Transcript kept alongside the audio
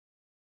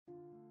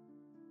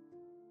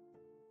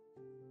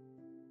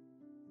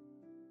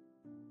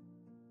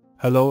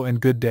Hello and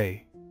good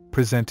day.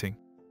 Presenting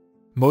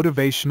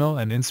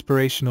motivational and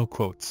inspirational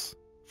quotes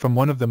from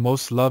one of the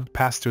most loved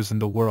pastors in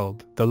the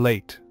world, the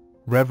late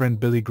Reverend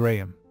Billy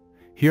Graham.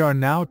 Here are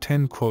now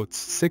 10 quotes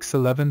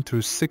 611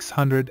 through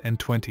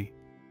 620.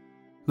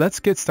 Let's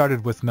get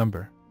started with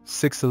number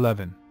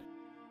 611.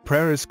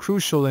 Prayer is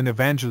crucial in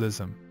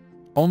evangelism.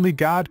 Only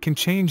God can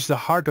change the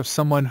heart of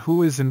someone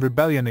who is in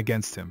rebellion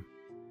against Him.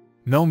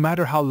 No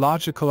matter how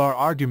logical our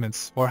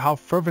arguments or how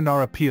fervent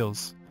our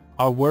appeals,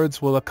 our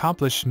words will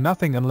accomplish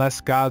nothing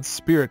unless God's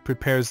Spirit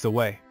prepares the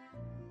way.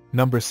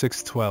 Number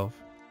 612.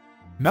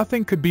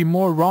 Nothing could be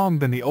more wrong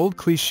than the old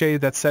cliché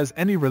that says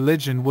any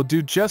religion will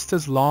do just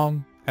as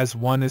long as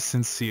one is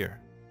sincere.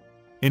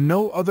 In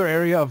no other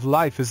area of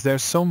life is there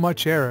so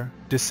much error,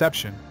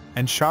 deception,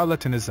 and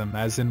charlatanism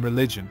as in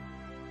religion.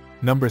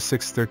 Number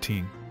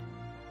 613.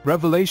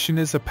 Revelation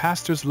is a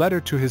pastor's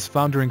letter to his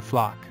floundering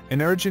flock,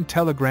 an urgent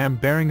telegram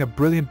bearing a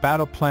brilliant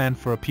battle plan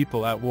for a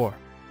people at war.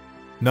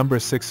 Number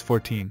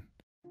 614.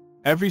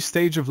 Every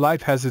stage of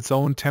life has its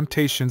own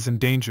temptations and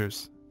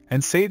dangers,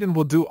 and Satan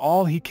will do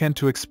all he can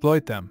to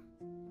exploit them.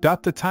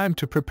 The time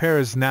to prepare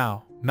is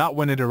now, not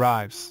when it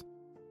arrives.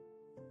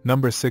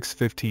 Number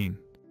 615.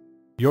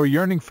 Your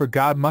yearning for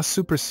God must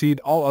supersede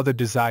all other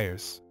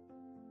desires.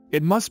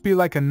 It must be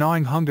like a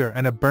gnawing hunger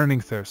and a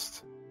burning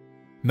thirst.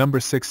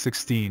 Number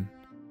 616.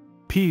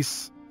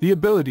 Peace, the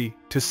ability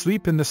to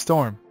sleep in the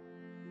storm.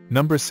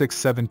 Number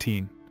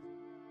 617.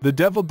 The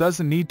devil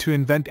doesn't need to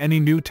invent any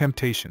new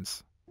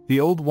temptations. The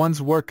old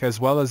ones work as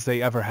well as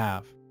they ever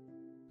have.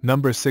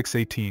 Number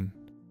 618.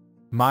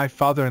 My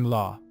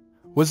father-in-law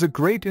was a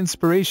great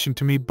inspiration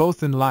to me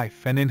both in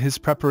life and in his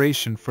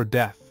preparation for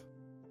death.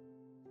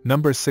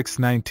 Number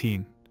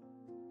 619.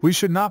 We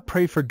should not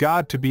pray for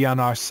God to be on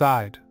our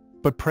side,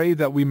 but pray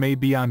that we may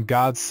be on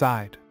God's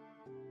side.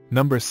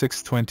 Number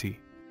 620.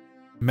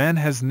 Man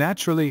has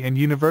naturally and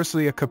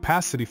universally a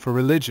capacity for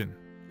religion,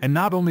 and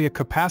not only a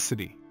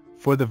capacity,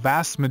 for the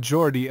vast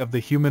majority of the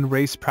human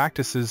race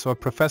practices or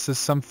professes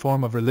some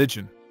form of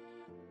religion.